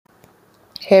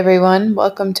Hey everyone,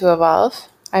 welcome to Evolve.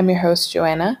 I'm your host,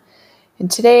 Joanna, and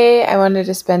today I wanted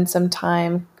to spend some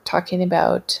time talking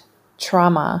about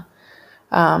trauma.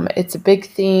 It's a big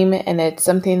theme, and it's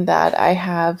something that I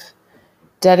have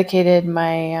dedicated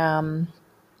my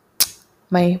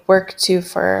work to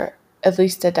for at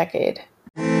least a decade.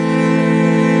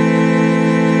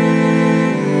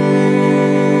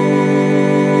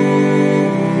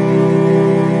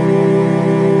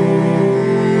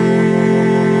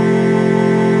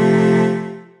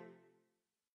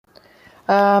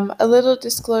 A little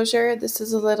disclosure, this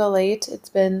is a little late. It's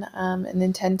been an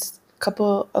intense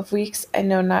couple of weeks. I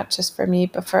know not just for me,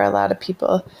 but for a lot of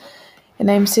people. And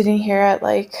I'm sitting here at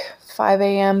like 5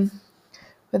 a.m.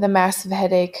 with a massive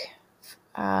headache,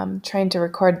 trying to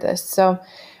record this. So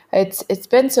it's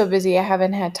been so busy. I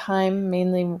haven't had time.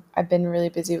 Mainly, I've been really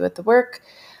busy with the work,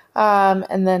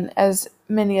 and then as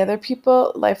many other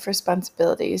people, life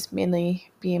responsibilities,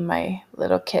 mainly being my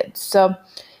little kids. So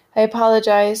I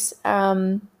apologize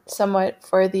somewhat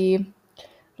for the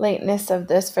lateness of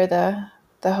this for the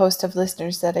host of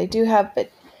listeners that I do have,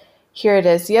 but here it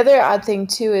is. The other odd thing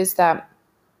too is that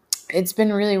it's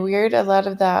been really weird. A lot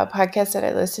of the podcasts that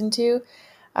I listen to,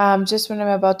 just when I'm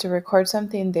about to record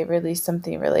something, they release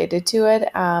something related to it.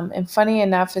 And funny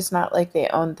enough, it's not like they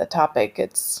own the topic.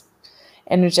 It's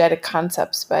energetic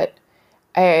concepts, but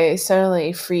I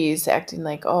suddenly freeze, acting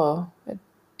like, oh,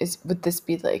 would this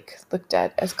be like looked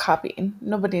at as copying?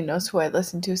 Nobody knows who I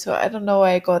listen to, so I don't know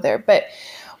why I go there. But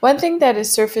one thing that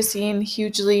is surfacing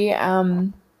hugely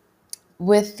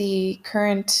with the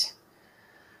current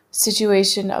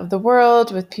situation of the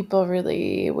world, with people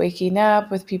really waking up,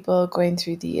 with people going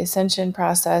through the ascension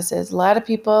process, is a lot of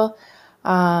people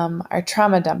are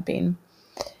trauma dumping.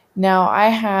 Now, I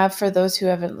have, for those who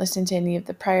haven't listened to any of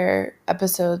the prior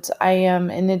episodes, I am,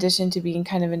 in addition to being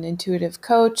kind of an intuitive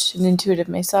coach, an intuitive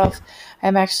myself,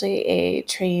 I'm actually a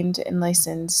trained and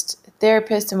licensed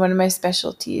therapist, and one of my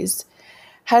specialties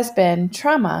has been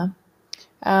trauma.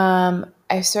 I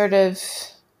was going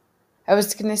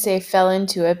to say fell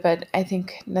into it, but I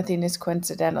think nothing is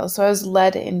coincidental. So I was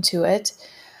led into it.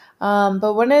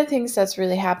 But one of the things that's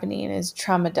really happening is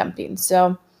trauma dumping.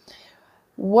 So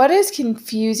what is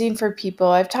confusing for people,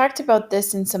 I've talked about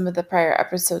this in some of the prior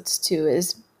episodes too,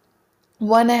 is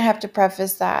one, I have to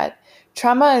preface that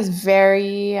trauma is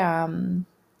very, how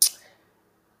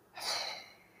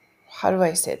do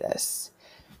I say this?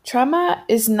 Trauma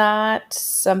is not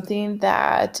something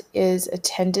that is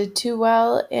attended to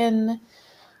well in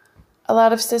a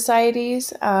lot of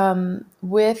societies,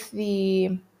 with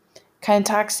the kind of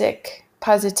toxic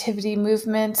positivity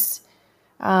movements,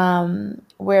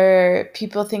 where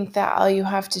people think that all you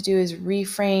have to do is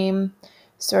reframe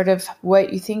sort of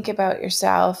what you think about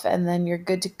yourself and then you're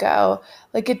good to go.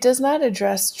 Like, it does not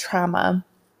address trauma,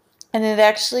 and it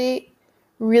actually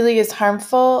really is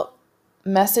harmful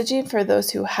messaging for those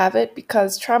who have it,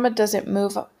 because trauma doesn't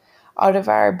move out of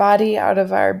our body, out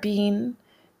of our being.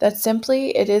 That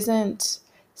simply, it isn't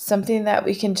something that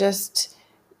we can just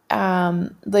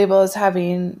label as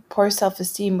having poor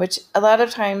self-esteem, which a lot of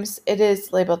times it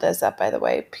is labeled as that, by the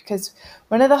way, because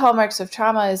one of the hallmarks of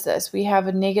trauma is this: we have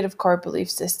a negative core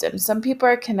belief system. Some people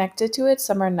are connected to it,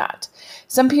 some are not.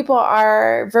 Some people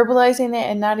are verbalizing it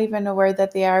and not even aware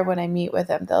that they are when I meet with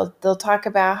them. They'll talk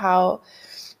about how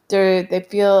they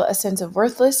feel a sense of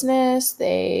worthlessness.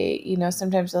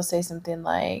 Sometimes they'll say something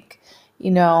like,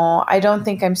 I don't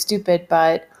think I'm stupid,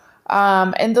 but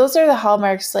and those are the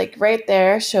hallmarks. Like, right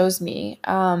there shows me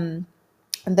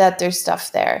that there's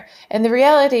stuff there. And the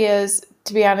reality is,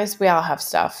 to be honest, we all have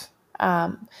stuff.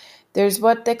 There's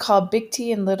what they call big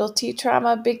T and little t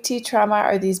trauma. Big T trauma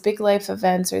are these big life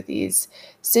events or these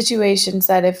situations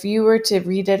that if you were to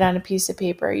read it on a piece of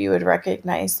paper, you would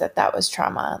recognize that that was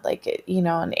trauma, like,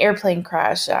 an airplane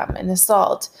crash, an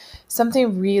assault,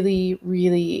 something really,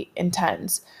 really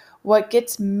intense. What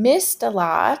gets missed a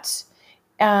lot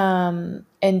and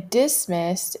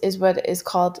dismissed is what is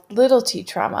called little t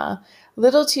trauma.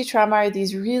 Little t trauma are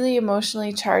these really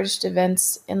emotionally charged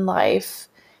events in life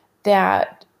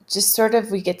that just sort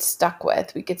of we get stuck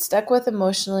with. We get stuck with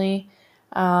emotionally,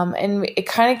 and it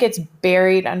kind of gets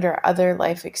buried under other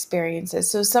life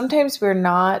experiences. So sometimes we're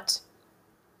not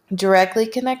directly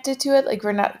connected to it. Like,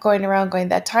 we're not going around going,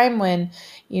 that time when,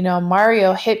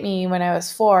 Mario hit me when I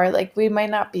was 4. Like, we might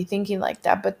not be thinking like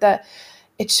that, but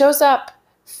it shows up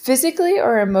physically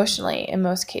or emotionally in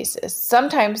most cases.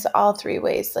 Sometimes all three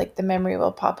ways, like the memory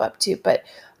will pop up too. But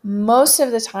most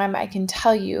of the time, I can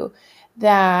tell you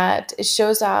that it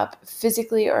shows up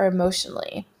physically or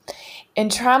emotionally. And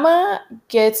trauma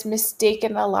gets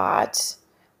mistaken a lot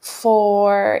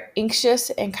for anxious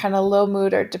and kind of low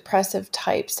mood or depressive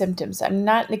type symptoms. I'm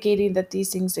not negating that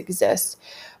these things exist,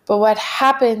 but what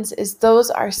happens is those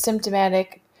are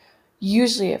symptomatic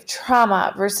usually of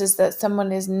trauma versus that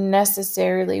someone is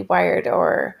necessarily wired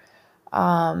or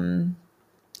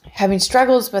having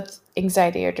struggles with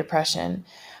anxiety or depression.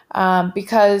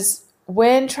 Because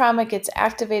when trauma gets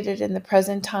activated in the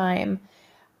present time,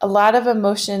 a lot of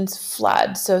emotions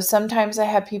flood. So sometimes I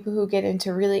have people who get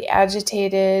into really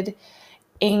agitated,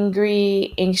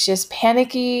 angry, anxious,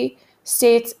 panicky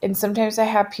states. And sometimes I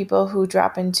have people who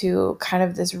drop into kind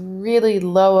of this really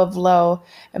low of low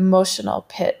emotional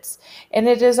pits. And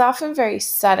it is often very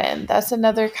sudden. That's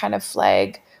another kind of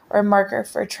flag or marker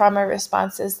for trauma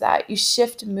response, is that you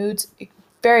shift moods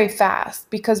very fast,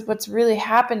 because what's really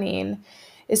happening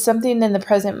is something in the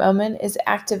present moment is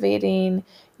activating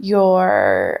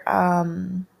your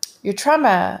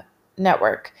trauma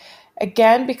network.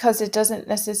 Again, because it doesn't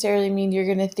necessarily mean you're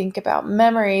going to think about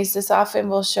memories. This often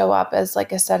will show up as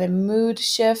like a sudden mood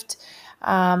shift,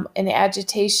 an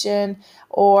agitation,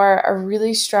 or a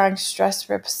really strong stress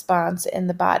response in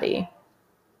the body.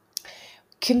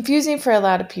 Confusing for a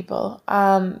lot of people,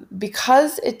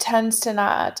 because it tends to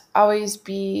not always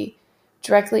be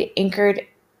directly anchored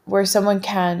where someone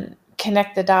can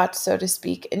connect the dots, so to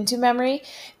speak, into memory.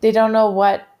 They don't know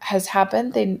what has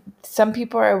happened. Some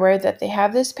people are aware that they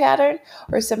have this pattern,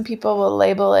 or some people will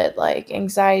label it like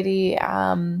anxiety,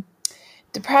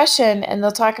 depression, and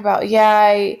they'll talk about,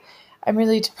 I'm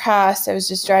really depressed. I was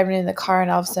just driving in the car and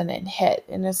all of a sudden it hit.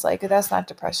 And it's like, that's not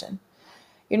depression.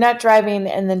 You're not driving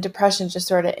and then depression just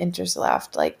sort of enters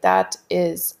left. Like, that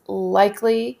is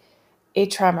likely a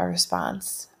trauma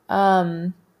response.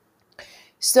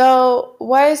 So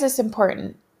why is this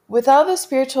important? With all the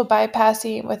spiritual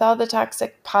bypassing, with all the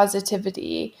toxic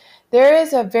positivity, there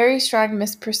is a very strong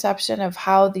misperception of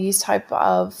how these type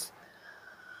of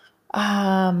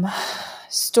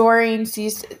storings,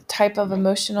 these type of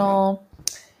emotional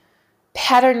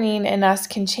patterning in us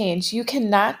can change. You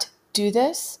cannot do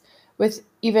this with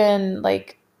even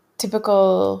like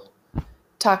typical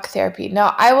talk therapy.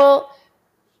 Now, I will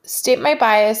state my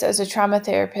bias as a trauma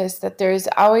therapist that there's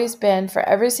always been, for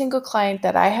every single client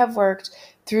that I have worked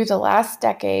through the last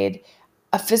decade,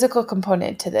 a physical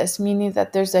component to this, meaning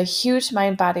that there's a huge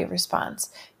mind-body response.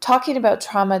 Talking about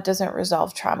trauma doesn't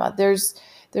resolve trauma. There's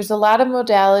a lot of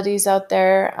modalities out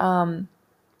there,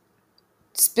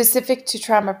 specific to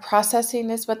trauma processing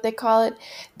is what they call it,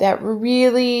 that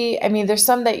really, there's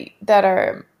some that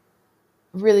are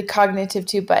really cognitive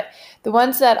too, but the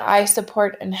ones that I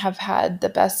support and have had the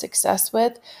best success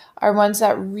with are ones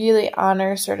that really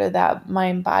honor sort of that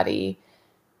mind-body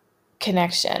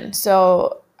connection.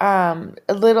 So a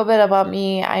little bit about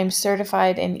me: I'm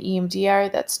certified in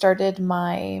EMDR. That started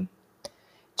my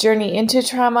journey into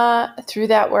trauma. Through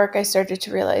that work, I started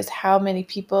to realize how many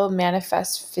people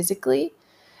manifest physically.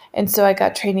 And so I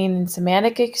got training in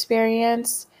somatic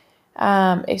experience,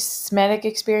 somatic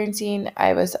experiencing.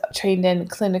 I was trained in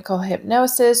clinical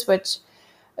hypnosis, which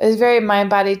is very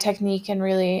mind-body technique, and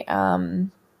really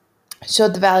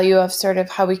showed the value of sort of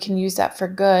how we can use that for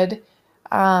good,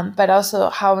 but also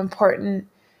how important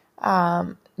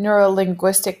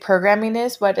neuro-linguistic programming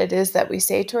is, what it is that we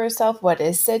say to ourselves, what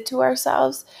is said to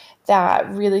ourselves, that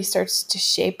really starts to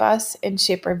shape us and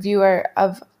shape our viewer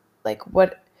of like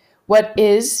what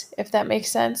is, if that makes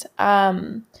sense.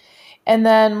 And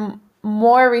then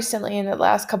more recently, in the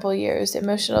last couple of years,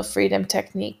 emotional freedom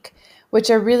technique,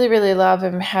 which I really, really love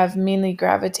and have mainly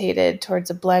gravitated towards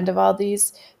a blend of all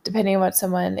these, depending on what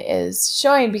someone is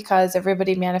showing, because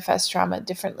everybody manifests trauma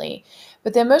differently.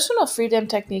 But the emotional freedom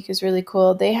technique is really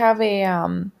cool. They have they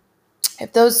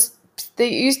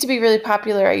used to be really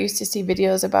popular. I used to see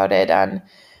videos about it on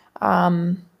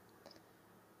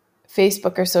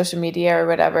Facebook or social media or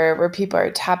whatever, where people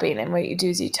are tapping, and what you do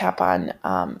is you tap on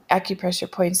acupressure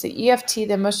points. The EFT,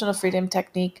 the emotional freedom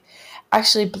technique,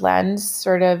 actually blends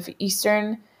sort of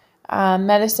Eastern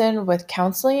medicine with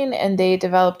counseling, and they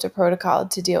developed a protocol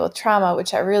to deal with trauma,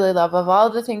 which I really love. Of all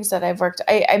the things that I've worked,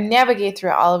 I navigate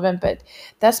through all of them, but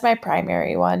that's my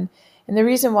primary one. And the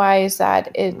reason why is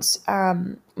that it's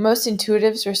most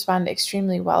intuitives respond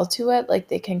extremely well to it. Like,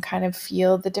 they can kind of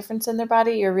feel the difference in their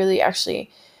body. You're really actually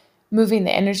moving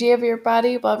the energy of your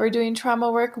body while we're doing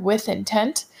trauma work with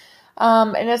intent.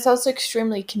 And it's also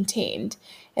extremely contained.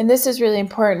 And this is really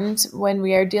important when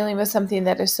we are dealing with something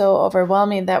that is so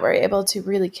overwhelming, that we're able to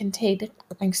really contain,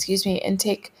 and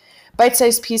take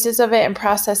bite-sized pieces of it and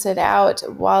process it out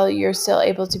while you're still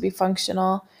able to be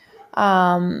functional,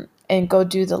 and go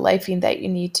do the lifing that you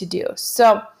need to do.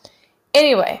 So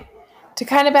anyway, to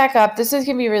kind of back up, this is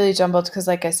going to be really jumbled because,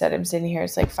 like I said, I'm sitting here.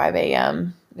 It's like 5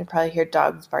 a.m. You probably hear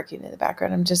dogs barking in the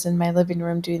background. I'm just in my living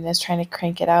room doing this, trying to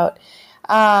crank it out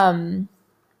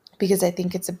because I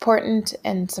think it's important.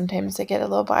 And sometimes I get a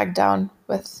little bogged down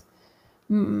with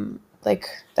like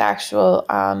the actual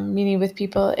meeting with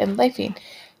people and lifing.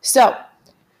 So,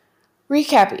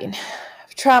 recapping,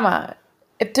 trauma.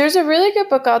 If there's a really good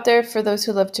book out there for those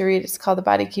who love to read, it's called The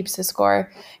Body Keeps the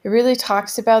Score. It really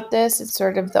talks about this. It's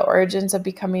sort of the origins of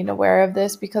becoming aware of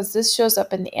this, because this shows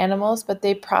up in the animals, but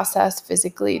they process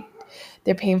physically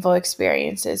their painful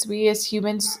experiences. We as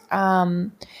humans have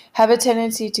a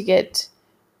tendency to get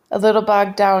a little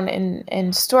bogged down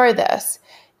and store this.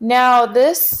 Now,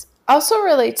 this also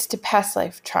relates to past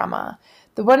life trauma.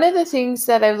 One of the things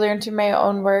that I've learned through my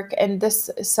own work, and this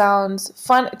sounds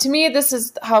fun, to me, this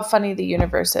is how funny the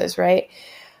universe is, right?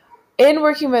 In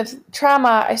working with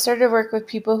trauma, I started to work with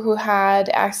people who had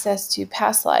access to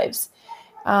past lives.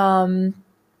 And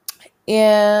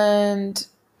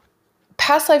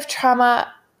past life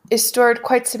trauma is stored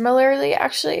quite similarly,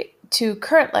 actually, to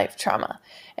current life trauma.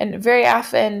 And very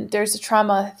often there's a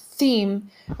trauma theme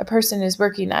a person is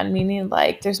working on, meaning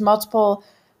like there's multiple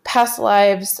past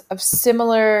lives of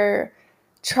similar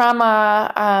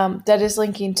trauma that is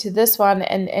linking to this one.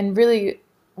 And really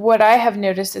what I have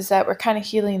noticed is that we're kind of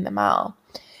healing them all.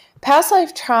 Past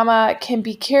life trauma can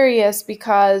be curious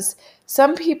because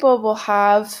some people will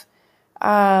have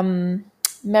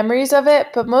memories of it,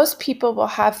 but most people will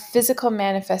have physical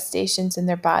manifestations in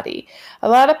their body. A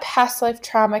lot of past life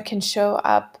trauma can show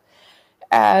up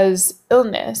as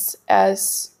illness,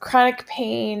 as chronic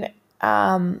pain,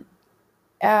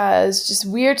 as just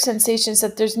weird sensations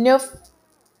that there's no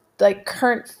like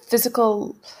current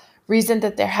physical reason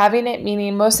that they're having it,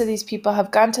 meaning most of these people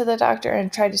have gone to the doctor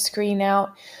and tried to screen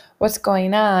out what's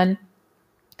going on.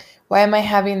 Why am I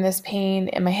having this pain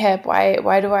in my hip? Why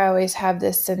do I always have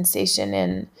this sensation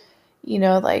in,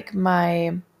 like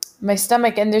my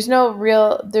stomach? And there's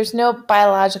no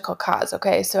biological cause,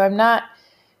 okay? So I'm not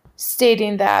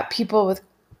stating that people with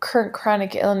current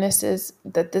chronic illnesses,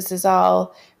 that this is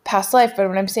all past life, but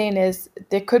what I'm saying is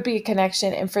there could be a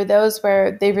connection. And for those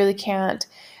where they really can't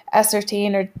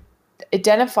ascertain or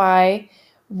identify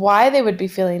why they would be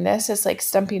feeling this, as like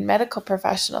stumping medical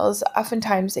professionals,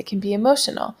 oftentimes it can be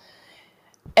emotional.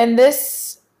 And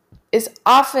this is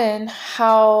often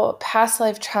how past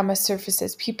life trauma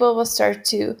surfaces. People will start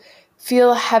to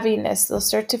feel heaviness. They'll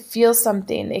start to feel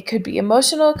something. It could be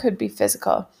emotional, it could be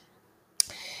physical.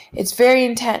 It's very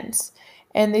intense,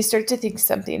 and they start to think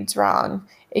something's wrong.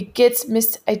 It gets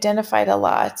misidentified a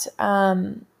lot.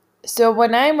 So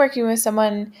when I'm working with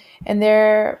someone and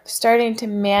they're starting to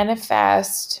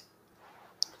manifest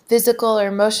physical or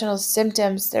emotional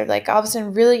symptoms, they're like all of a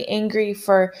sudden really angry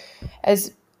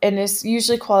and it's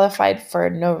usually qualified for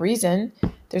no reason.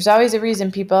 There's always a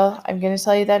reason, people. I'm going to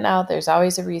tell you that now. There's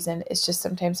always a reason. It's just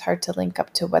sometimes hard to link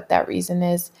up to what that reason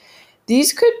is.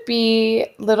 These could be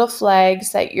little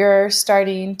flags that you're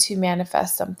starting to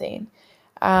manifest something.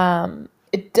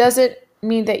 It doesn't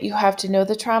mean that you have to know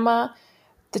the trauma.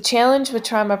 The challenge with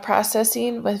trauma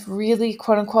processing, with really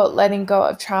quote unquote letting go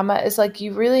of trauma, is like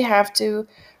you really have to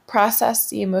process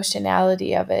the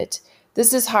emotionality of it.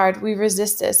 This is hard. We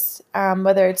resist this,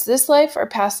 whether it's this life or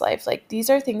past life. Like these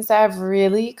are things that have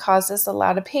really caused us a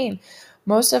lot of pain.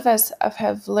 Most of us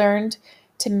have learned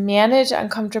to manage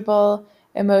uncomfortable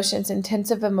emotions,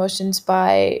 intensive emotions,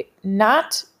 by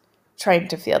not trying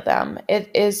to feel them. It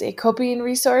is a coping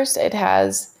resource. It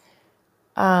has,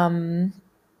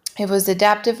 it was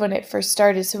adaptive when it first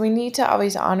started. So we need to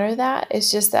always honor that. It's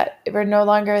just that we're no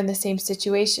longer in the same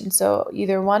situation. So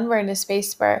either one, we're in a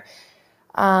space where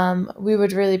we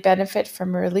would really benefit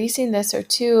from releasing this, or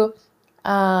two,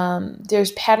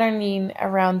 there's patterning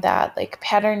around that, like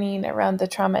patterning around the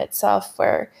trauma itself,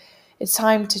 where it's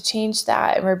time to change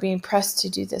that, and we're being pressed to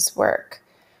do this work.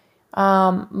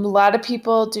 A lot of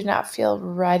people do not feel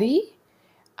ready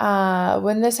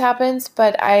when this happens,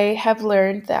 but I have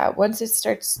learned that once it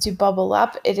starts to bubble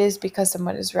up, it is because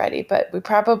someone is ready, but we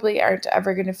probably aren't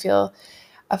ever going to feel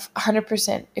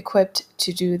 100% equipped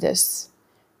to do this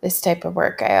type of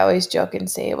work. I always joke and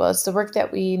say, well, it's the work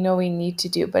that we know we need to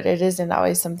do, but it isn't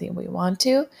always something we want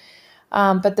to.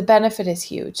 But the benefit is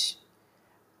huge.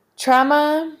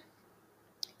 Trauma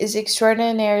is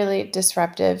extraordinarily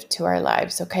disruptive to our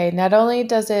lives, okay? Not only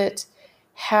does it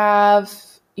have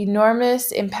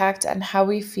enormous impact on how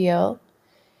we feel,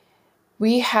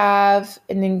 we have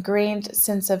an ingrained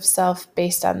sense of self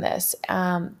based on this.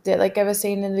 That, like I was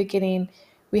saying in the beginning,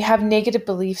 we have negative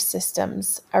belief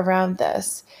systems around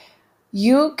this.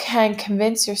 You can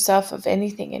convince yourself of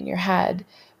anything in your head,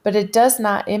 but it does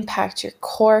not impact your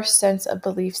core sense of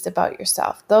beliefs about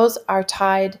yourself. Those are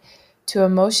tied to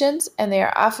emotions, and they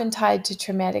are often tied to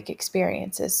traumatic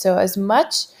experiences. So as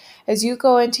much as you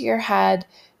go into your head,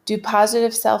 do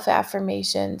positive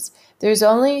self-affirmations, there's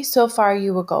only so far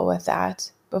you will go with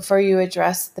that before you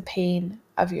address the pain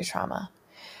of your trauma.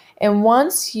 And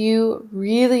once you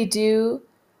really do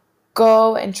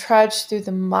go and trudge through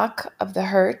the muck of the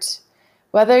hurt,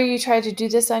 whether you try to do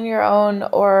this on your own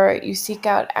or you seek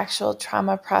out actual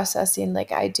trauma processing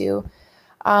like I do,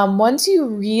 once you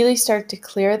really start to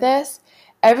clear this,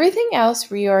 everything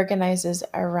else reorganizes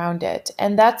around it.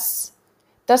 And that's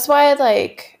why I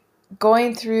like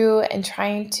going through and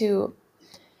trying to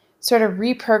sort of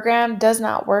reprogram does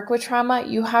not work with trauma.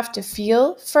 You have to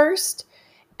feel first,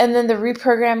 and then the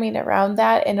reprogramming around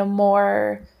that in a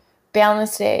more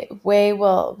balanced way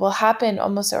will happen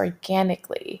almost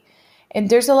organically. And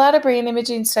there's a lot of brain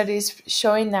imaging studies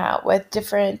showing that with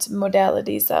different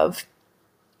modalities of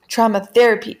trauma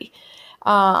therapy,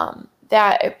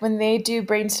 that when they do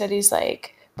brain studies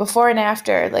like before and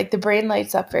after, like the brain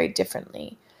lights up very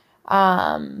differently,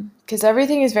 because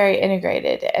everything is very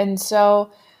integrated. And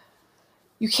so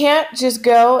you can't just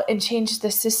go and change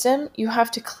the system. You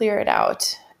have to clear it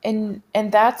out. And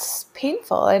that's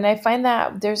painful. And I find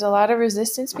that there's a lot of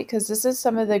resistance because this is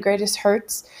some of the greatest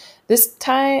hurts this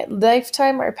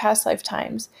lifetime or past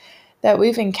lifetimes that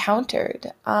we've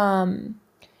encountered. And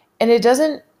it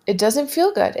doesn't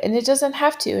feel good, and it doesn't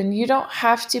have to. And you don't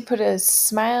have to put a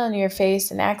smile on your face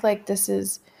and act like this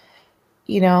is,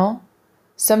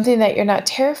 something that you're not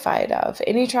terrified of.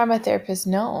 Any trauma therapist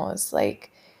knows,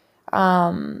 like,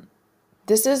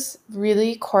 this is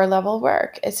really core level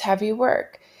work. It's heavy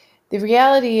work. The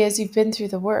reality is you've been through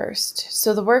the worst.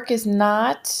 So the work is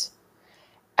not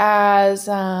as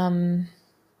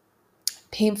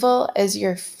painful as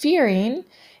you're fearing.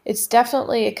 It's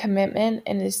definitely a commitment,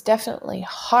 and it's definitely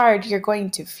hard. You're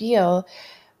going to feel.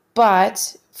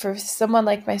 But for someone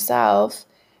like myself,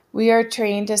 we are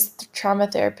trained as trauma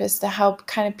therapists to help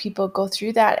kind of people go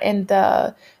through that in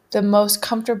the most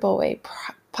comfortable way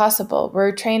possible.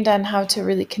 We're trained on how to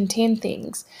really contain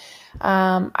things.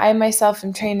 I myself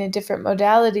am trained in different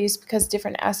modalities because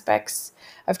different aspects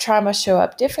of trauma show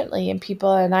up differently in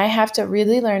people, and I have to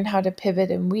really learn how to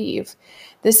pivot and weave.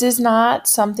 This is not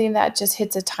something that just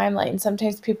hits a timeline.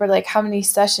 Sometimes people are like, how many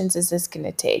sessions is this going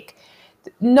to take?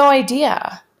 No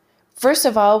idea. First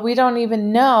of all, we don't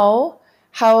even know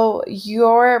how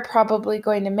you're probably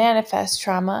going to manifest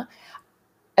trauma.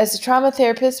 As a trauma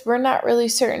therapist, we're not really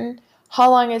certain how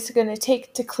long it's going to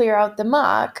take to clear out the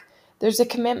muck. There's a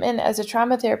commitment as a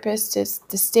trauma therapist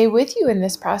to stay with you in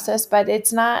this process, but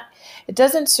it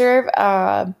doesn't serve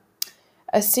a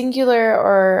singular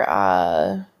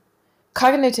or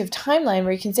cognitive timeline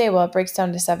where you can say, well, it breaks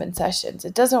down to 7 sessions.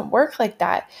 It doesn't work like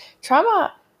that.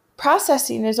 Trauma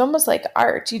processing is almost like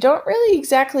art. You don't really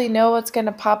exactly know what's going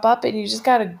to pop up, and you just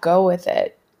got to go with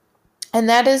it. And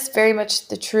that is very much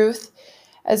the truth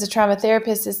as a trauma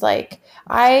therapist. Is like,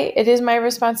 it is my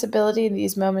responsibility in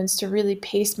these moments to really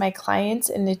pace my clients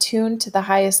and attune to the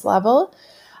highest level,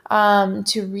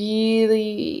 to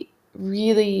really,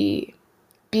 really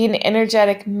be an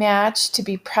energetic match, to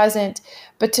be present,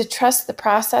 but to trust the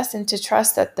process and to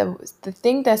trust that the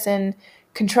thing that's in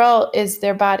control is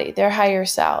their body, their higher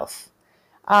self.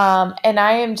 And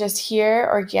I am just here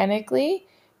organically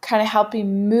kind of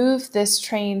helping move this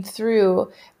train through,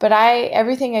 but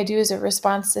everything I do is a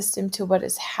response system to what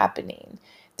is happening.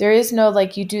 There is no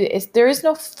there is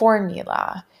no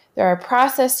formula. There are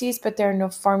processes, but there are no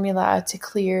formula to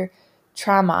clear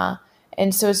trauma.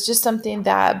 And so it's just something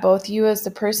that both you as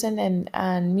the person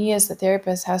and me as the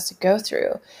therapist has to go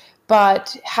through.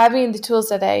 But having the tools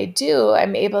that I do,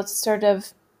 I'm able to sort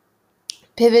of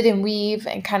pivot and weave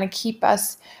and kind of keep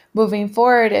us moving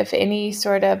forward if any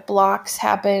sort of blocks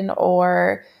happen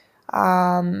or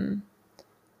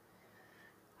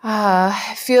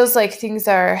feels like things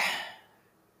are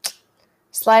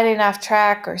sliding off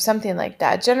track or something like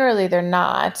that. Generally, they're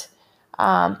not.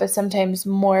 But sometimes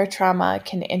more trauma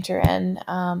can enter in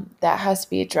that has to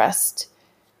be addressed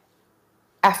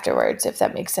afterwards, if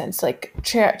that makes sense. Like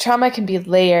trauma can be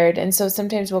layered, and so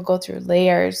sometimes we'll go through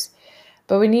layers,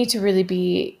 but we need to really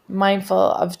be mindful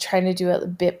of trying to do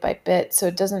it bit by bit so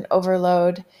it doesn't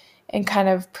overload and kind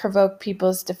of provoke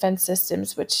people's defense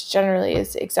systems, which generally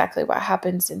is exactly what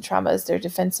happens in trauma. Is their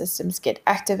defense systems get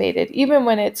activated, even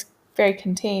when it's very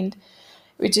contained.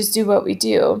 We just do what we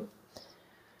do.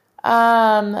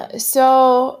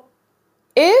 So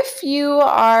if you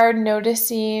are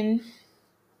noticing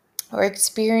or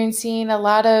experiencing a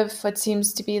lot of what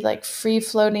seems to be like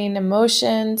free-floating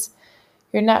emotions,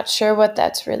 you're not sure what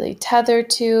that's really tethered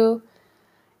to,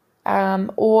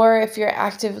 or if you're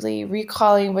actively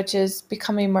recalling, which is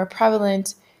becoming more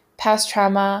prevalent, past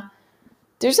trauma,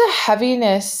 there's a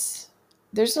heaviness.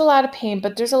 There's a lot of pain,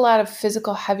 but there's a lot of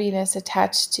physical heaviness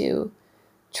attached to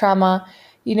trauma.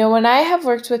 When I have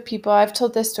worked with people, I've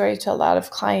told this story to a lot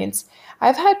of clients.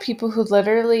 I've had people who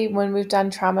literally, when we've done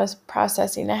trauma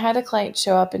processing, I had a client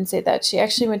show up and say that she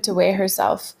actually went to weigh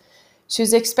herself. She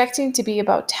was expecting to be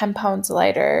about 10 pounds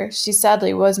lighter. She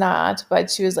sadly was not,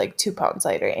 but she was like 2 pounds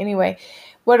lighter. Anyway,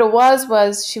 what it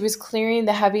was she was clearing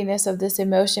the heaviness of this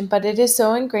emotion, but it is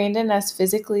so ingrained in us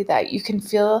physically that you can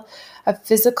feel a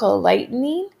physical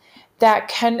lightening that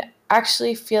can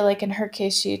actually feel like, in her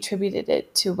case, she attributed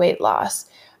it to weight loss.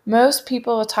 Most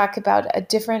people will talk about a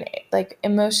different, like,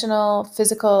 emotional,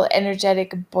 physical,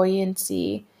 energetic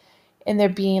buoyancy in their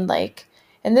being, like,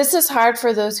 and this is hard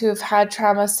for those who have had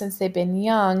trauma since they've been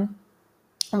young,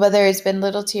 whether it's been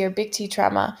little t or big T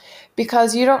trauma,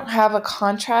 because you don't have a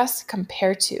contrast to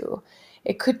compare to.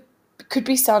 It could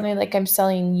be sounding like I'm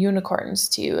selling unicorns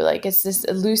to you. Like, it's this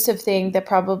elusive thing that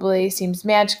probably seems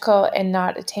magical and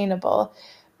not attainable,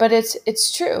 but it's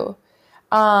true.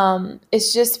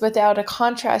 It's just without a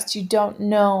contrast, you don't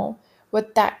know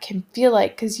what that can feel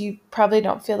like, because you probably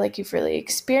don't feel like you've really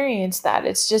experienced that.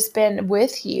 It's just been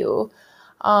with you,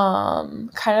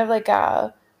 kind of like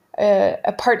a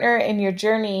partner in your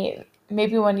journey,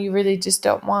 maybe one you really just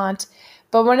don't want.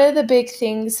 But one of the big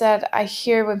things that I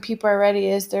hear when people are ready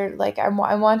is they're like, I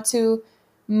want to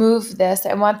move this.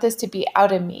 I want this to be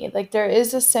out of me. Like, there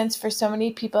is a sense for so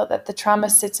many people that the trauma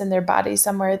sits in their body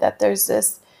somewhere, that there's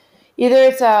this, either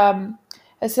it's a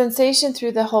sensation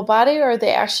through the whole body, or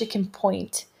they actually can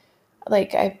point.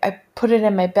 Like, I put it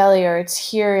in my belly, or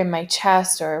it's here in my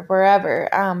chest, or wherever,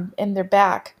 in their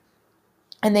back.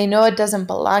 And they know it doesn't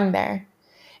belong there.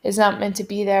 It's not meant to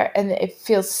be there, and it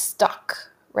feels stuck,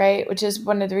 right? Which is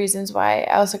one of the reasons why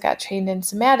I also got trained in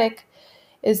somatic,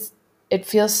 is it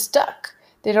feels stuck.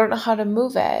 They don't know how to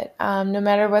move it. No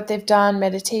matter what they've done,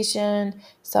 meditation,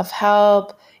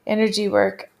 self-help, energy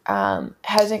work,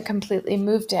 hasn't completely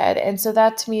moved it. And so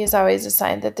that to me is always a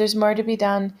sign that there's more to be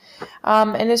done.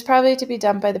 And it's probably to be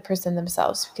done by the person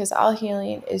themselves, because all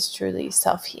healing is truly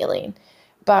self-healing.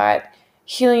 But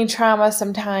healing trauma,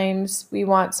 sometimes we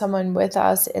want someone with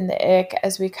us in the ick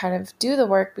as we kind of do the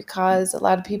work, because a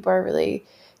lot of people are really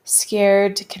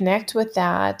scared to connect with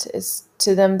that. Is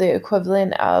to them the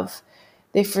equivalent of,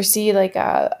 they foresee like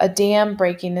a dam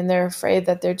breaking, and they're afraid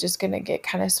that they're just going to get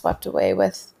kind of swept away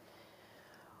with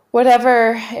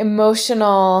whatever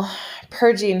emotional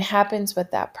purging happens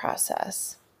with that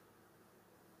process.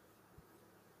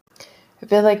 I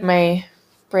feel like my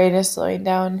brain is slowing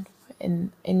down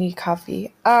and I need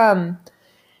coffee.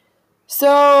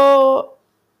 So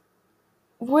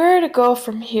where to go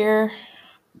from here?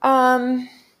 One,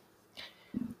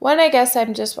 I guess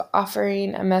I'm just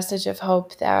offering a message of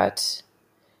hope that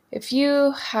if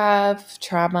you have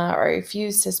trauma, or if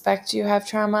you suspect you have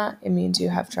trauma, it means you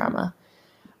have trauma.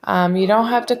 You don't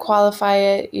have to qualify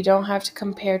it. You don't have to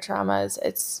compare traumas.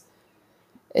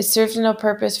 It serves no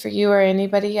purpose for you or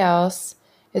anybody else.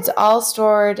 It's all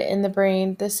stored in the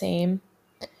brain the same.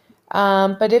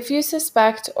 But if you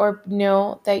suspect or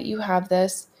know that you have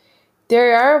this,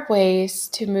 there are ways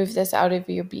to move this out of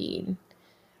your being.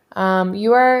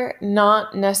 You are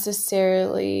not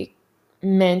necessarily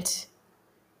meant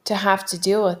to have to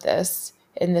deal with this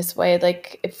in this way.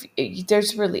 Like, if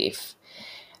there's relief.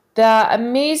 The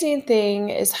amazing thing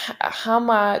is how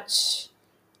much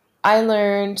I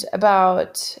learned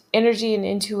about energy and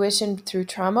intuition through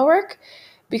trauma work,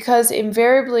 because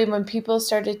invariably when people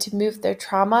started to move their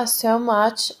trauma, so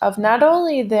much of not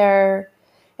only their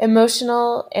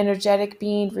emotional, energetic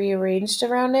being rearranged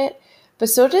around it, but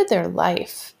so did their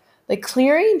life. Like,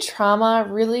 clearing trauma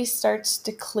really starts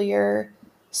to clear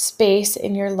space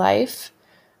in your life,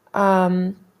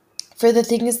 for the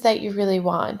things that you really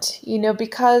want,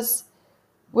 because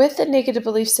with the negative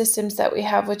belief systems that we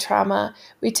have with trauma,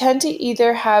 we tend to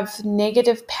either have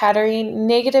negative patterning,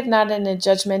 negative not in a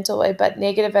judgmental way, but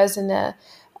negative as in a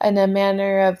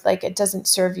manner of like, it doesn't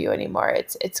serve you anymore.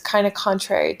 It's kind of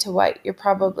contrary to what you're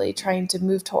probably trying to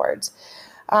move towards.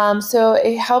 So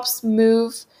it helps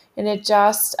move and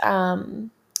adjust.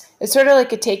 It's sort of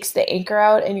like it takes the anchor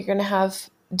out, and you're going to have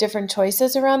different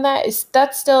choices around that.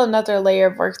 That's still another layer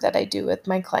of work that I do with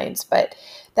my clients, but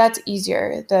that's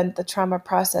easier than the trauma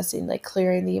processing, like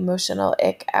clearing the emotional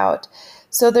ick out.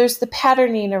 So there's the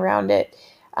patterning around it.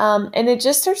 And it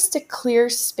just starts to clear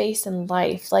space in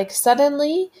life. Like,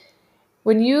 suddenly,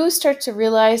 when you start to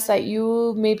realize that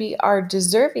you maybe are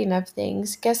deserving of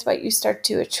things, guess what you start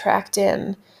to attract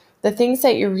in? the things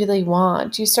that you really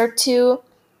want. You start to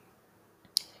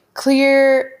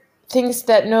clear things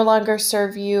that no longer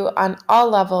serve you on all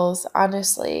levels,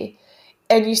 honestly.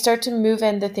 And you start to move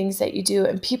into things that you do,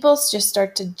 and people just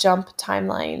start to jump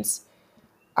timelines,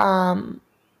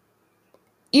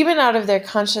 even out of their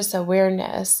conscious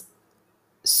awareness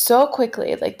so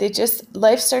quickly. Like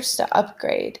life starts to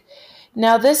upgrade.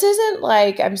 Now, this isn't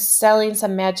like I'm selling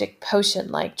some magic potion.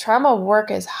 Like, trauma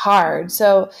work is hard.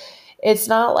 So it's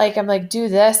not like I'm like, do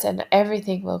this and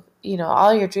everything will,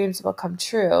 all your dreams will come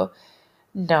true.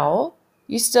 No,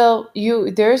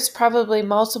 there's probably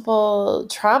multiple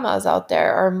traumas out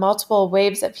there or multiple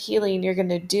waves of healing you're going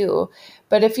to do.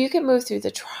 But if you can move through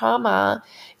the trauma,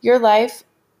 you're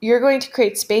going to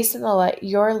create space in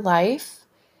your life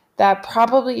that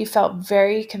probably you felt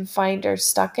very confined or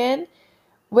stuck in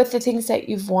with the things that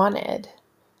you've wanted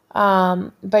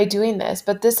by doing this.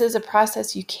 But this is a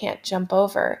process you can't jump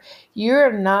over.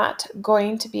 You're not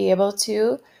going to be able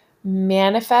to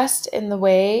manifest in the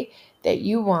way that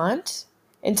you want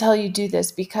until you do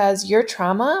this, because your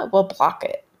trauma will block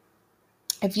it.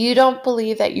 If you don't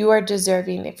believe that you are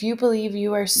deserving, if you believe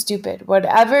you are stupid,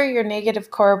 whatever your negative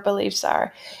core beliefs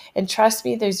are, and trust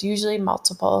me, there's usually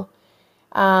multiple.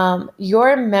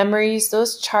 Your memories,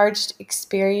 those charged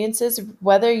experiences,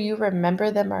 whether you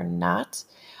remember them or not,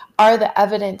 are the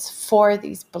evidence for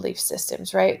these belief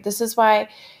systems, right? This is why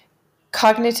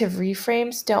cognitive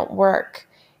reframes don't work.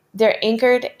 They're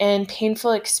anchored in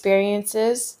painful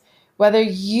experiences, whether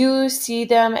you see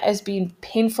them as being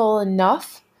painful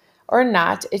enough or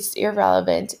not, it's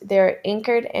irrelevant. They're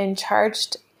anchored in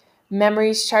charged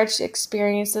memories, charged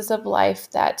experiences of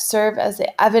life that serve as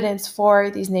the evidence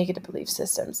for these negative belief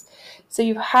systems. So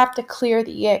you have to clear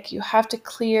the ick. You have to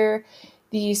clear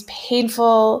these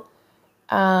painful,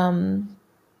 the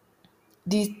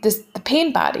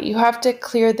pain body. You have to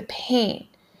clear the pain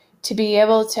to be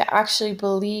able to actually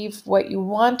believe what you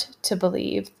want to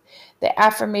believe, the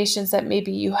affirmations that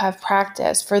maybe you have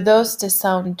practiced, for those to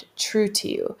sound true to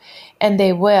you, and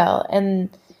they will. And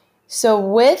so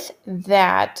with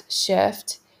that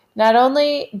shift, not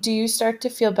only do you start to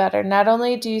feel better, not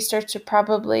only do you start to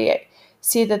probably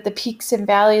see that the peaks and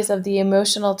valleys of the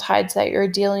emotional tides that you're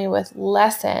dealing with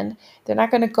lessen. They're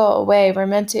not going to go away. We're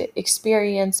meant to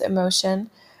experience emotion,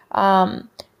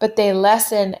 but they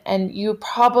lessen, and you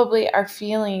probably are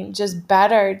feeling just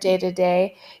better day to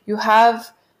day. You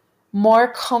have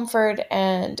more comfort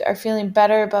and are feeling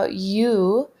better about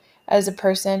you as a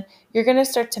person. You're going to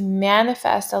start to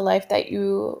manifest a life that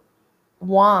you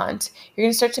want. You're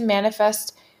going to start to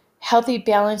manifest healthy,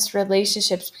 balanced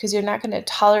relationships, because you're not going to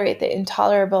tolerate the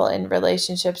intolerable in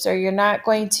relationships, or you're not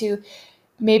going to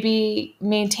maybe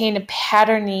maintain a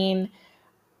patterning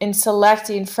in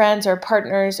selecting friends or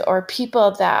partners or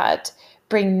people that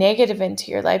bring negative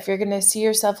into your life. You're going to see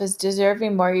yourself as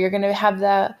deserving more. You're going to have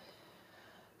the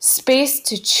space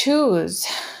to choose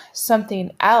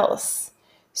something else.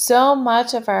 So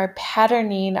much of our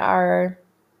patterning, our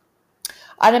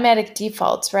automatic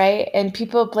defaults, right? And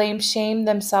people shame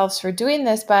themselves for doing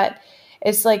this, but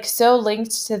it's like so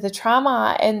linked to the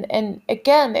trauma. And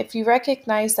again, if you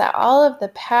recognize that all of the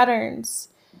patterns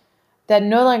that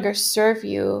no longer serve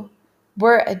you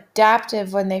were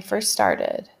adaptive when they first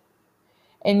started,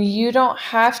 and you don't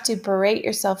have to berate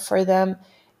yourself for them,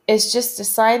 it's just a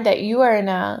sign that you are in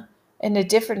a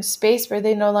different space where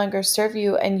they no longer serve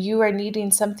you, and you are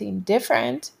needing something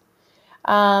different.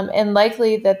 And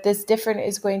likely that this different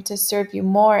is going to serve you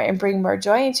more and bring more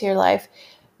joy into your life.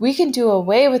 We can do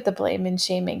away with the blame and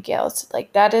shame and guilt.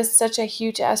 Like, that is such a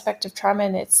huge aspect of trauma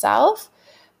in itself,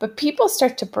 but people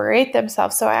start to berate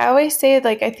themselves. So I always say,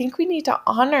 like, I think we need to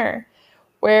honor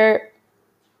where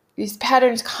these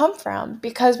patterns come from,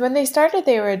 because when they started,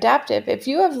 they were adaptive. If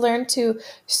you have learned to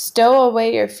stow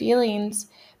away your feelings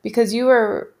because you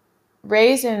were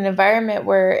raised in an environment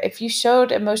where if you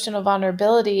showed emotional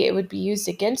vulnerability, it would be used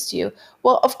against you,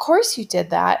 well, of course you did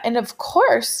that. And of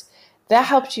course that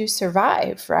helped you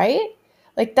survive, right?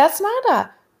 Like, that's not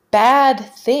a bad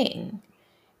thing.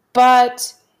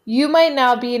 But you might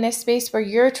now be in a space where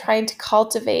you're trying to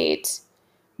cultivate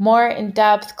more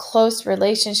in-depth, close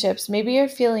relationships. Maybe you're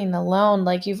feeling alone,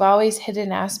 like you've always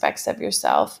hidden aspects of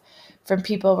yourself from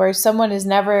people, where someone is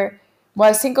never,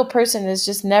 well, a single person has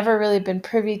just never really been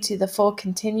privy to the full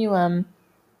continuum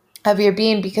of your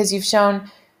being, because you've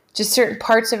shown just certain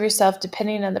parts of yourself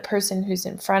depending on the person who's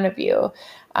in front of you.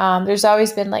 There's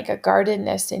always been like a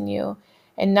guardedness in you.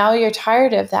 And now you're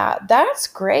tired of that. That's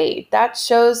great. That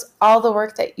shows all the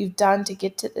work that you've done to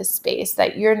get to this space,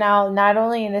 that you're now not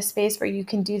only in a space where you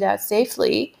can do that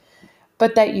safely,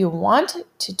 but that you want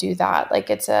to do that. Like,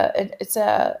 it's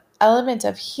a element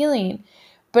of healing,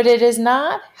 but it is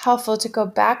not helpful to go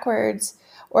backwards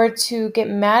or to get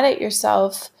mad at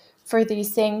yourself for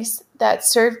these things that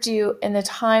served you in the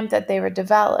time that they were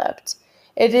developed.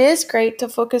 It is great to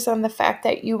focus on the fact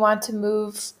that you want to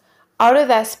move out of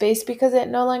that space because it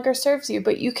no longer serves you,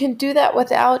 but you can do that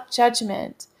without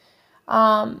judgment.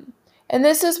 Um, and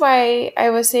this is why I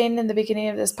was saying in the beginning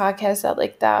of this podcast that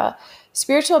like the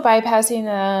spiritual bypassing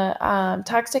the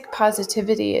toxic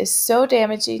positivity is so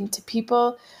damaging to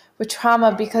people with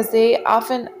trauma because they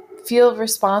often feel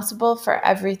responsible for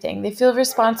everything. They feel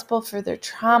responsible for their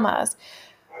traumas.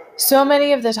 So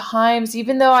many of the times,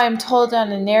 even though I'm told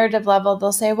on a narrative level,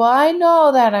 they'll say, well, I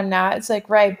know that I'm not. It's like,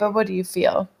 right, but what do you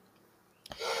feel?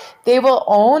 They will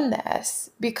own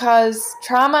this because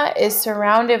trauma is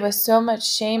surrounded with so much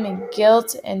shame and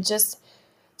guilt and just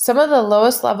some of the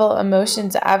lowest level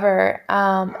emotions ever.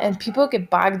 And people get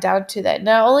bogged down to that.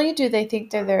 Not only do they think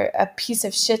they're a piece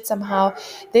of shit somehow,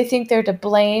 they think they're to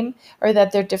blame or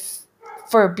that they're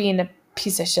for being a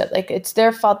piece of shit. Like it's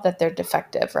their fault that they're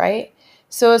defective, right?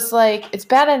 So it's like, it's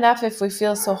bad enough if we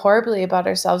feel so horribly about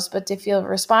ourselves, but to feel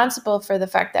responsible for the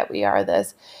fact that we are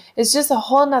this is just a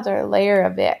whole nother layer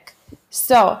of ick.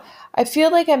 So I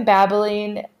feel like I'm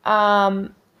babbling,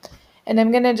 and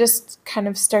I'm going to just kind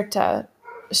of start to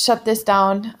shut this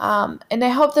down. And I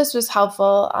hope this was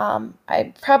helpful.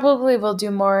 I probably will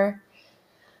do more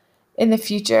in the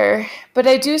future, but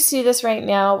I do see this right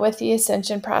now with the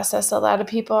ascension process. A lot of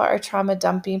people are trauma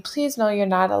dumping. Please know you're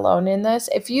not alone in this.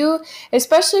 If you,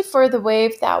 especially for the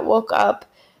wave that woke up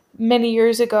many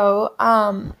years ago,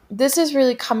 this is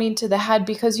really coming to the head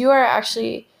because you are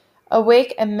actually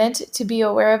awake and meant to be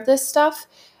aware of this stuff.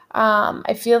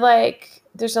 I feel like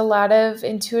there's a lot of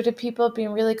intuitive people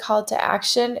being really called to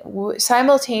action.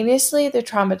 Simultaneously, they're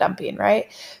trauma dumping,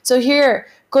 right? So here,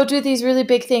 go do these really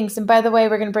big things. And by the way,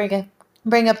 we're going to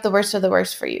bring up the worst of the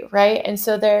worst for you, right? And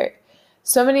so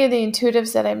so many of the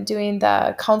intuitives that I'm doing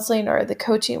the counseling or the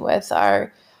coaching with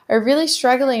are really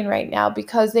struggling right now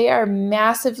because they are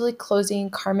massively closing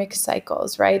karmic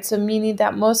cycles, right? So meaning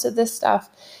that most of this stuff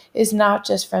is not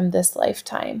just from this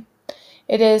lifetime.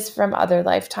 It is from other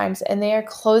lifetimes, and they are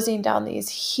closing down these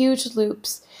huge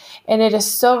loops. And it is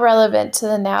so relevant to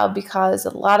the now because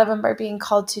a lot of them are being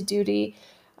called to duty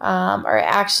or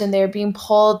action. They're being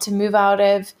pulled to move out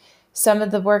of some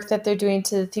of the work that they're doing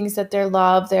to the things that they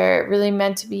love. They're really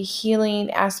meant to be healing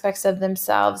aspects of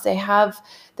themselves.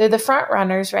 They're the front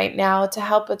runners right now to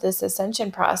help with this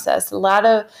ascension process. A lot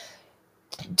of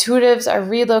intuitives are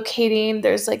relocating.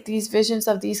 There's like these visions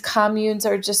of these communes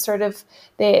are just sort of,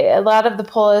 a lot of the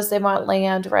pull is they want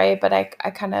land, right? But I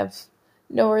kind of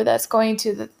know where that's going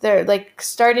to, that they're like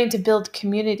starting to build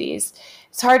communities.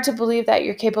 It's hard to believe that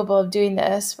you're capable of doing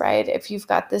this, right? If you've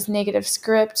got this negative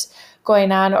script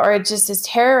going on, or it just is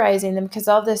terrorizing them because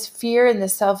all this fear and the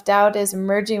self-doubt is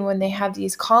emerging when they have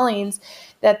these callings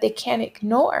that they can't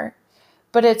ignore.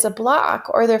 But it's a block,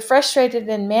 or they're frustrated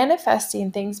in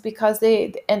manifesting things because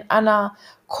and on a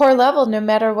core level, no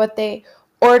matter what they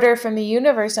order from the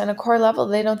universe on a core level,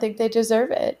 they don't think they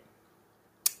deserve it.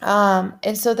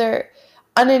 And so they're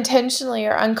unintentionally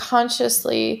or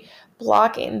unconsciously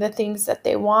blocking the things that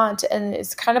they want. And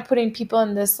it's kind of putting people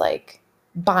in this like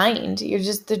bind. They're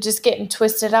just getting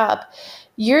twisted up.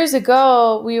 Years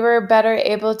ago, we were better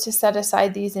able to set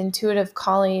aside these intuitive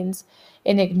callings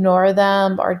and ignore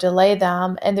them or delay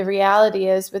them. And the reality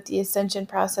is with the ascension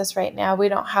process right now, we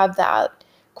don't have that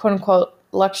quote unquote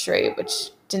luxury, which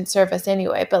didn't serve us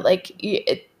anyway. But like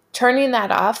turning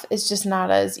that off is just not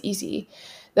as easy.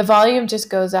 The volume just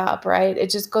goes up, right? It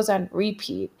just goes on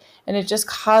repeat, and it just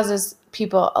causes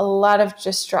people a lot of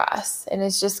distress. And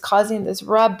it's just causing this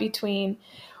rub between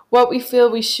what we feel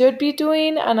we should be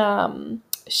doing and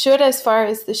should as far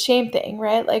as the shame thing,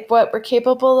 right? Like what we're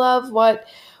capable of, what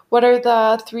are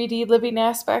the 3D living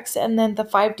aspects, and then the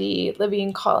 5D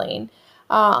living calling.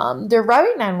 They're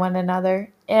rubbing on one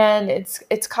another, and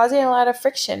it's causing a lot of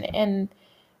friction. And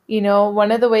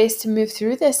one of the ways to move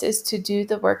through this is to do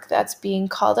the work that's being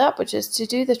called up, which is to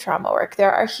do the trauma work.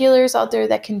 There are healers out there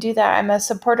that can do that. I'm a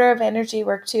supporter of energy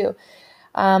work too.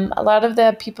 A lot of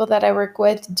the people that I work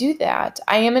with do that.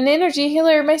 I am an energy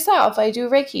healer myself. I do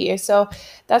Reiki. So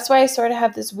that's why I sort of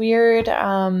have this weird,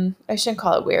 I shouldn't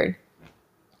call it weird.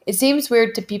 It seems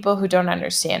weird to people who don't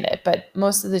understand it, but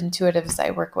most of the intuitives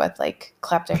I work with like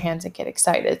clap their hands and get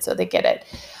excited, so they get it.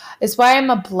 It's why I'm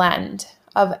a blend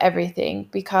of everything,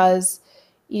 because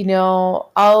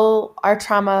all our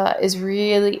trauma is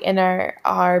really in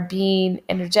our being,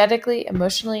 energetically,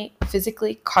 emotionally,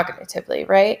 physically, cognitively,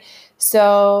 right?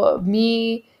 So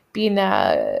me being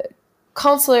a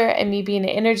counselor and me being an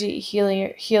energy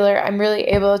healer, I'm really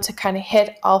able to kind of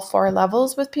hit all 4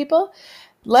 levels with people.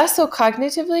 Less so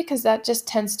cognitively, because that just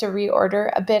tends to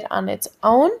reorder a bit on its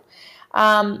own.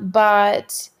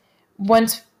 But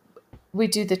once we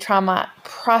do the trauma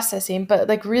processing, but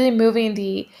like really moving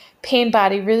the pain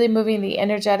body, really moving the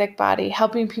energetic body,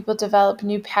 helping people develop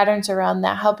new patterns around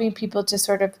that, helping people to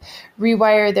sort of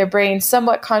rewire their brain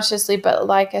somewhat consciously. But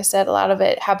like I said, a lot of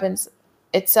it happens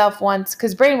itself once,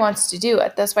 because brain wants to do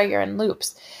it. That's why you're in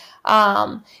loops.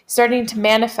 Starting to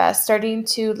manifest, starting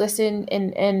to listen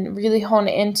and really hone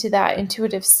into that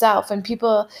intuitive self. And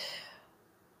people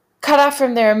cut off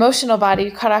from their emotional body,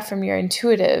 you cut off from your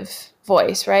intuitive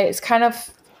voice, right? It's kind of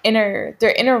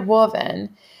they're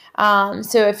interwoven.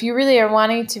 So if you really are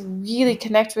wanting to really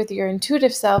connect with your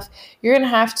intuitive self, you're going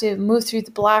to have to move through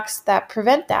the blocks that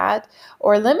prevent that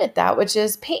or limit that, which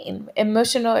is pain,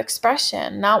 emotional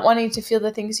expression, not wanting to feel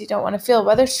the things you don't want to feel,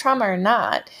 whether it's trauma or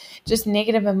not. Just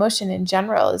negative emotion in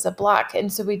general is a block.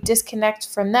 And so we disconnect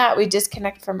from that. We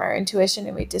disconnect from our intuition,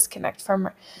 and we disconnect from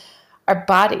our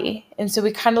body. And so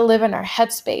we kind of live in our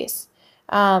headspace,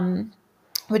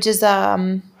 which is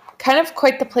kind of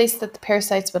quite the place that the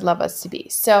parasites would love us to be.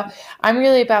 So I'm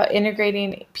really about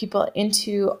integrating people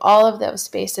into all of those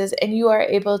spaces, and you are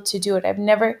able to do it. I've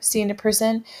never seen a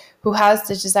person who has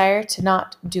the desire to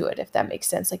not do it, if that makes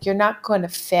sense. Like, you're not going to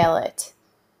fail it.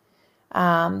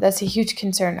 That's a huge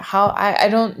concern. I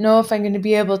don't know if I'm going to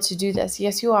be able to do this.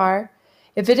 Yes, you are.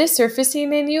 If it is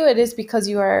surfacing in you, it is because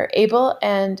you are able,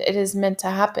 and it is meant to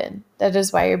happen. That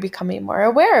is why you're becoming more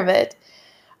aware of it.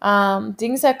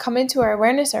 Things that come into our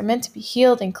awareness are meant to be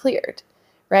healed and cleared,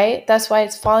 right? That's why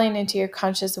it's falling into your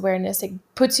conscious awareness. It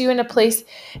puts you in a place,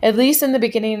 at least in the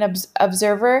beginning,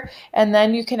 observer, and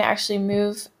then you can actually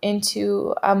move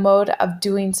into a mode of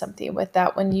doing something with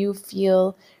that when you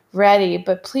feel ready.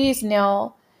 But please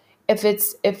know, if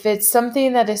it's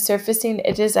something that is surfacing,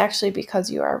 it is actually because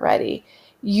you are ready.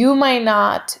 You might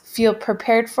not feel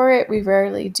prepared for it. We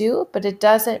rarely do, but it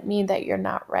doesn't mean that you're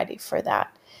not ready for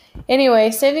that. Anyway,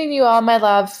 sending you all my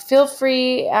love. Feel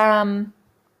free to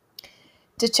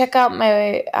check out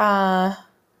my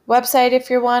website if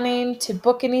you're wanting to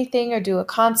book anything or do a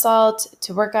consult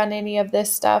to work on any of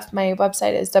this stuff. My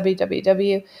website is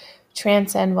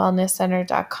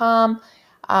www.transcendwellnesscenter.com.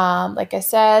 Like I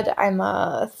said, I'm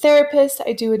a therapist.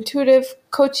 I do intuitive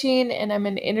coaching, and I'm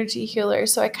an energy healer.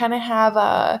 So I kind of have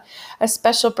a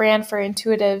special brand for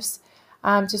intuitives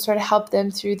to sort of help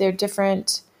them through their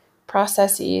different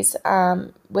processes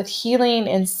with healing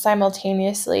and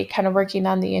simultaneously kind of working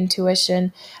on the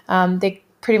intuition. They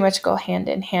pretty much go hand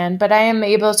in hand. But I am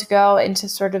able to go into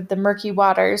sort of the murky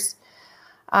waters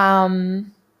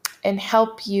and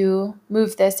help you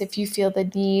move this if you feel the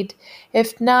need.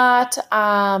 If not,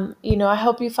 I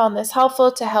hope you found this helpful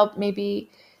to help maybe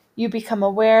you become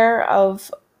aware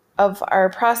of our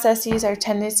processes, our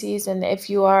tendencies, and if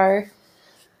you are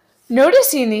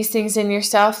noticing these things in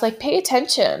yourself, like, pay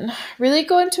attention. Really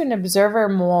go into an observer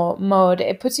mode.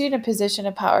 It puts you in a position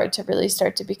of power to really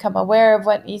start to become aware of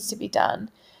what needs to be done.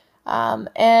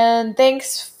 And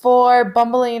thanks for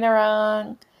bumbling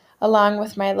around along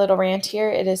with my little rant here.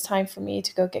 It is time for me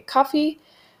to go get coffee.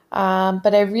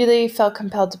 But I really felt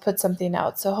compelled to put something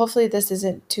out. So hopefully this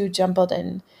isn't too jumbled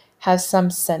and has some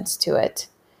sense to it.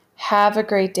 Have a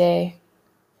great day.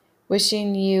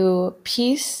 Wishing you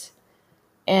peace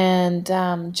and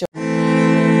joy.